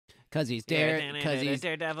Cause he's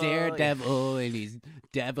Daredevil. Daredevil, and he's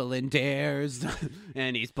devil and dares,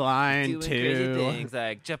 and he's blind doing too. crazy things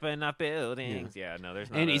like jumping off buildings. Yeah, no, there's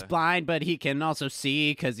not. And he's blind, but he can also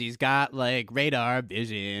see because he's got like radar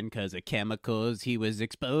vision because of chemicals he was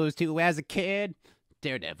exposed to as a kid.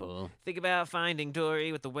 Daredevil. Think about Finding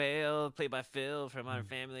Dory with the whale, played by Phil from Modern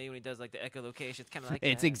Family, when he does like the echolocation. It's kind of like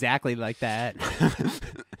It's that. exactly like that.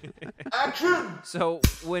 Action! So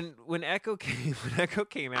when Echo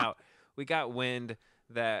came out, we got wind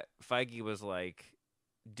that Feige was like,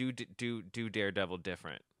 do Daredevil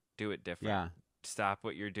different, do it different. Yeah. Stop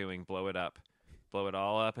what you're doing, blow it up, blow it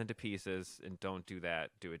all up into pieces, and don't do that.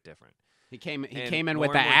 Do it different. He came And in more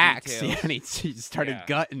with the and more axe, details. and he started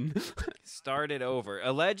gutting. Started over.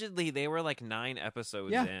 Allegedly, they were like 9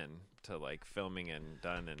 episodes Yeah. in to like filming and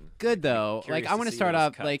done and Good though. curious Like I want to see start those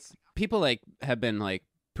off cuts. like people like have been like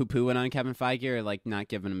poo-pooing on Kevin Feige or like not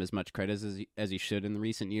giving him as much credit as he should in the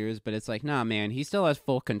recent years, but it's like, nah, man, he still has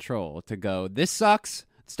full control to go, this sucks,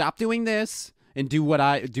 stop doing this, and do what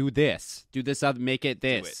I do this other, make it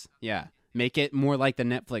this. Yeah, make it more like the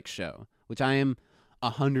Netflix show, which I am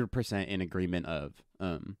 100% in agreement of.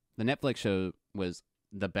 The Netflix show was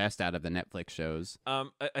the best out of the Netflix shows.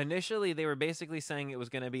 Initially, they were basically saying it was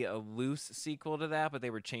going to be a loose sequel to that, but they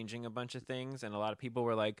were changing a bunch of things, and a lot of people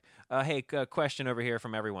were like, hey, question over here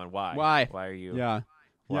from everyone. Why? Why are you? Yeah.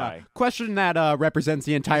 Why? Yeah. Question that represents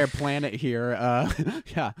the entire planet here.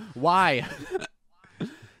 Yeah. Why?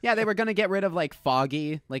 Yeah, they were going to get rid of, like,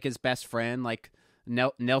 Foggy, like, his best friend. Like,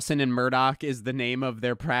 Nelson and Murdoch is the name of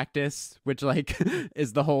their practice, which, like,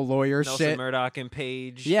 is the whole lawyer Nelson, shit. Murdoch, and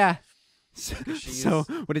Paige. Yeah. So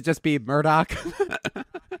would it just be Murdoch?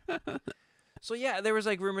 So, yeah, there was,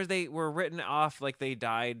 like, rumors they were written off, like they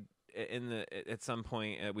died at some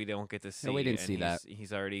point we don't get to see. No, we didn't and see that.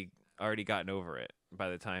 He's already gotten over it by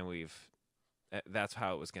the time that's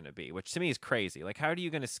how it was going to be, which to me is crazy. Like, how are you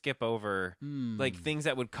going to skip over like things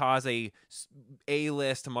that would cause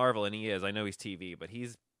A-list Marvel? And he is. I know he's TV, but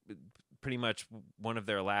he's pretty much one of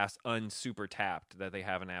their last unsuper tapped that they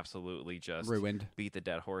haven't absolutely just ruined, beat the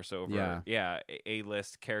dead horse over. Yeah,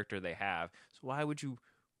 A-list character they have. So why would you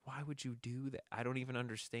do that? I don't even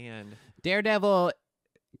understand. Daredevil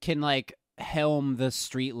can like helm the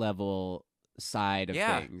street level side of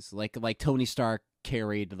things, like Tony Stark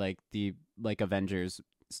carried like the Avengers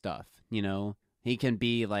stuff. You know, he can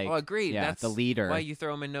be like, oh, agreed. Yeah, That's the leader. Why you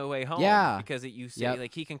throw him in No Way Home? Yeah, because you say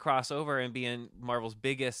like he can cross over and be in Marvel's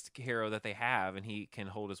biggest hero that they have, and he can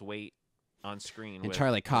hold his weight on screen. And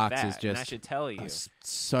Charlie Cox is just, and I should tell you,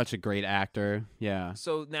 such a great actor. Yeah.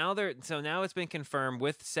 So now it's been confirmed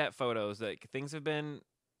with set photos that things have been.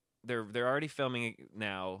 They're already filming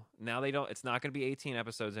now. Now they don't. It's not going to be 18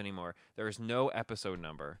 episodes anymore. There is no episode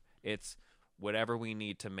number. It's whatever we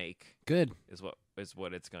need to make. Good is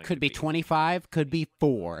what it's going. Could to be 25. Could be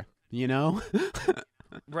 4. You know.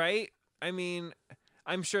 Right. I mean,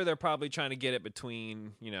 I'm sure they're probably trying to get it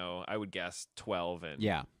between, I would guess 12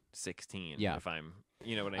 and 16. Yeah. If I'm,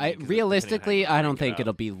 you know what I mean. Realistically, I don't think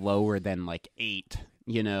it'll be lower than like 8.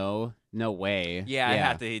 You know, no way. Yeah, I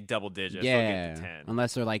have to hit double digits. Yeah, we'll get to 10.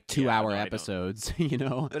 Unless they're like 2-hour episodes. You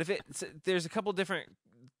know. But there's a couple different,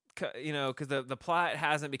 because the plot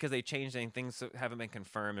hasn't, because they changed things haven't been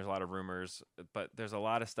confirmed. There's a lot of rumors, but there's a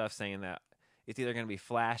lot of stuff saying that it's either going to be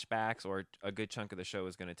flashbacks or a good chunk of the show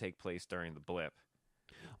is going to take place during the blip.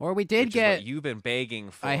 Or we did get. What you've been begging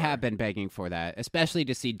for. I have been begging for that, especially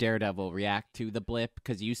to see Daredevil react to the blip,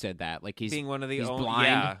 because you said that, like he's being one of the only blind.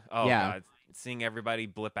 Yeah. Oh yeah. God. Seeing everybody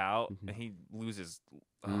blip out, and he loses.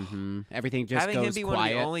 Everything just having goes him be quiet. one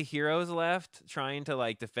of the only heroes left, trying to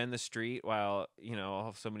like defend the street while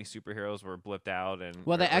so many superheroes were blipped out and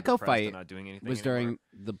the Echo fight not doing anything was anymore. during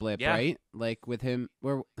the blip, right? Like with him,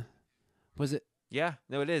 where was it? Yeah,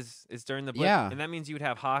 no, it is. It's during the blip, and that means you would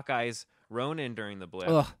have Hawkeye's Ronin during the blip.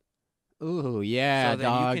 Ugh. Ooh, yeah, so then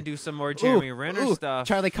dog. you can do some more Jeremy Renner stuff.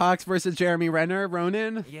 Charlie Cox versus Jeremy Renner,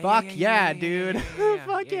 Ronin. Fuck yeah, dude.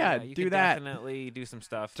 Fuck yeah, you do could that. Definitely do some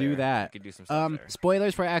stuff. Do there. that. You could do some stuff there.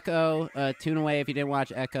 Spoilers for Echo. Tune away if you didn't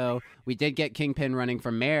watch Echo. We did get Kingpin running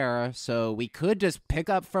for mayor, so we could just pick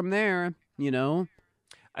up from there. You know.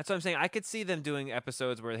 That's what I'm saying. I could see them doing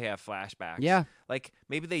episodes where they have flashbacks. Yeah. Like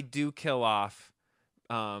maybe they do kill off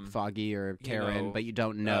Foggy or Karen, but you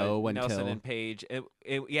don't know until Nelson and Paige.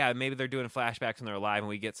 Maybe they're doing flashbacks when they're alive, and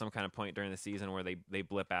we get some kind of point during the season where they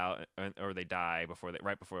blip out or they die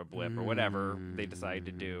right before a blip or whatever they decide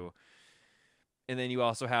to do. And then you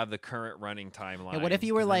also have the current running timeline. Yeah, what if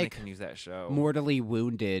you were like can use that show. mortally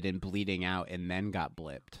wounded and bleeding out and then got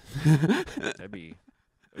blipped? That'd be.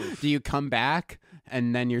 Oof. Do you come back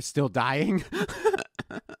and then you're still dying?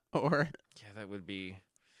 Or that would be.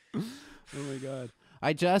 Oh my god.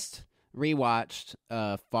 I just rewatched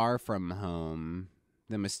Far From Home,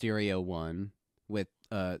 the Mysterio one with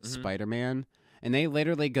Spider-Man, and they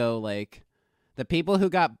literally go like the people who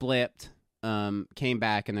got blipped came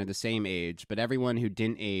back and they're the same age, but everyone who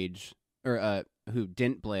didn't age or who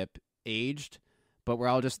didn't blip aged, but we're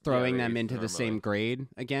all just throwing them into the same grade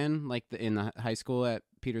again, like in the high school at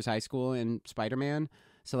Peter's High School in Spider-Man.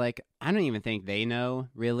 So like I don't even think they know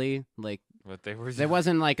really like what they were. There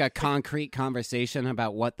wasn't like a concrete conversation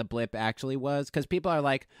about what the blip actually was, because people are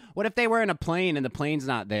like, what if they were in a plane and the plane's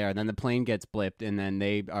not there, then the plane gets blipped and then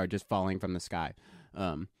they are just falling from the sky.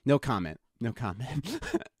 No comment.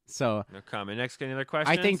 So no comment. Next, any other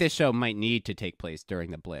questions? I think this show might need to take place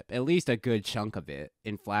during the blip, at least a good chunk of it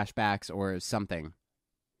in flashbacks or something.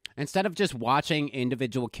 Instead of just watching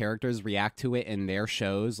individual characters react to it in their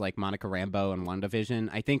shows, like Monica Rambeau and WandaVision,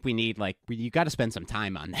 I think we need you got to spend some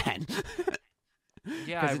time on that.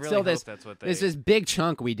 Yeah, I it's really still hope that's what they. There's this big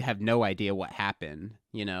chunk we'd have no idea what happened,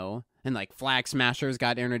 and like Flag Smashers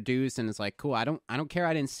got introduced, and it's like, cool. I don't care.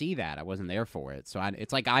 I didn't see that. I wasn't there for it, so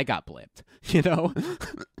it's like I got blipped,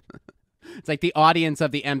 It's like the audience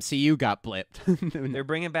of the MCU got blipped. They're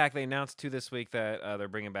bringing back. They announced too this week that they're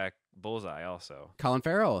bringing back Bullseye also. Colin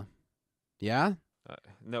Farrell. Yeah.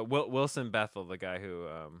 No, Wilson Bethel, the guy who,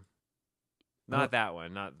 not that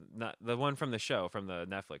one, not the one from the show, from the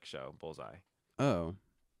Netflix show, Bullseye. Oh,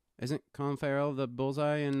 isn't Colin Farrell the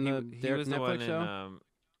Bullseye in the he was Netflix the one show?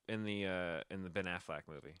 in the Ben Affleck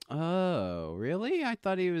movie. Oh, really? I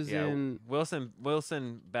thought he was in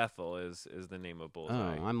Wilson Bethel is the name of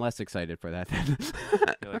Bullseye. Oh, I'm less excited for that then.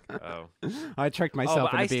 You're like, oh. I tricked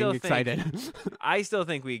myself into being excited. I still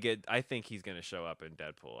think I think he's going to show up in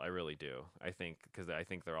Deadpool. I really do. because I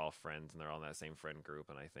think they're all friends and they're all in that same friend group,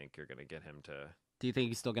 and I think you're going to get him to. Do you think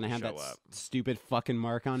he's still going to have that up. Stupid fucking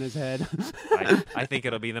mark on his head? I think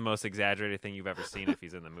it'll be the most exaggerated thing you've ever seen if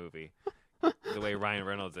he's in the movie. The way Ryan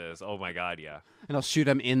Reynolds is. Oh my god, yeah. And I'll shoot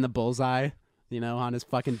him in the bullseye, on his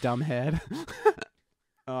fucking dumb head.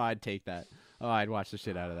 Oh, I'd take that. Oh, I'd watch the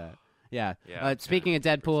shit out of that. Yeah. Speaking of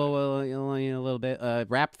Deadpool, well, a little bit.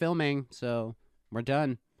 Wrapped filming, so we're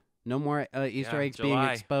done. No more Easter eggs being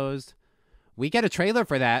exposed. We get a trailer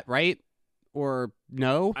for that, right? Or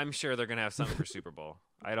no? I'm sure they're gonna have something for Super Bowl.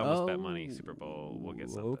 I'd almost bet money Super Bowl will get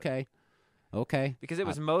something. Okay. Because it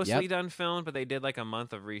was mostly done filmed, but they did like a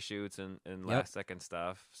month of reshoots and last second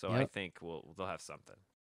stuff. So I think they'll have something.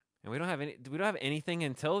 And we don't have anything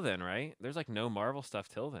until then, right? There's like no Marvel stuff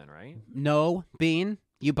till then, right? No, Bean.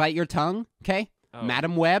 You bite your tongue, okay? Oh.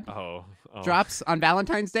 Madam Web drops on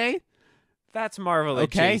Valentine's Day. That's Marvel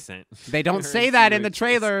adjacent. They don't say that in the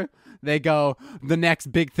trailer. They go, the next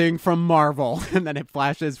big thing from Marvel. And then it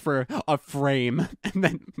flashes for a frame and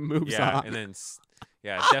then moves on. And then...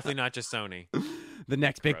 Yeah, it's definitely not just Sony. The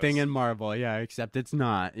next big thing in Marvel, except it's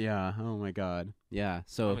not. Yeah, oh my god. Yeah,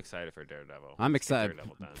 so... I'm excited for Daredevil. I'm excited.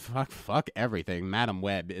 Fuck everything. Madam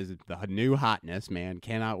Web is the new hotness, man.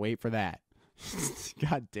 Cannot wait for that.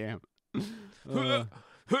 God damn.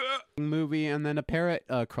 Movie, and then a parrot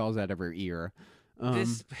crawls out of her ear.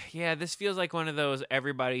 This feels like one of those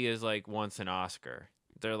everybody is like wants an Oscar.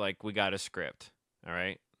 They're like, we got a script, all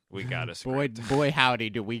right? We got a script. Boy, howdy,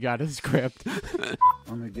 do we got a script.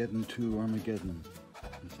 Armageddon 2, Armageddon.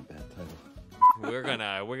 That's a bad title.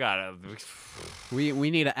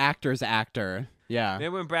 We need an actor's actor. Yeah.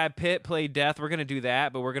 Then when Brad Pitt played Death, we're gonna do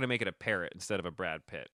that, but we're gonna make it a parrot instead of a Brad Pitt.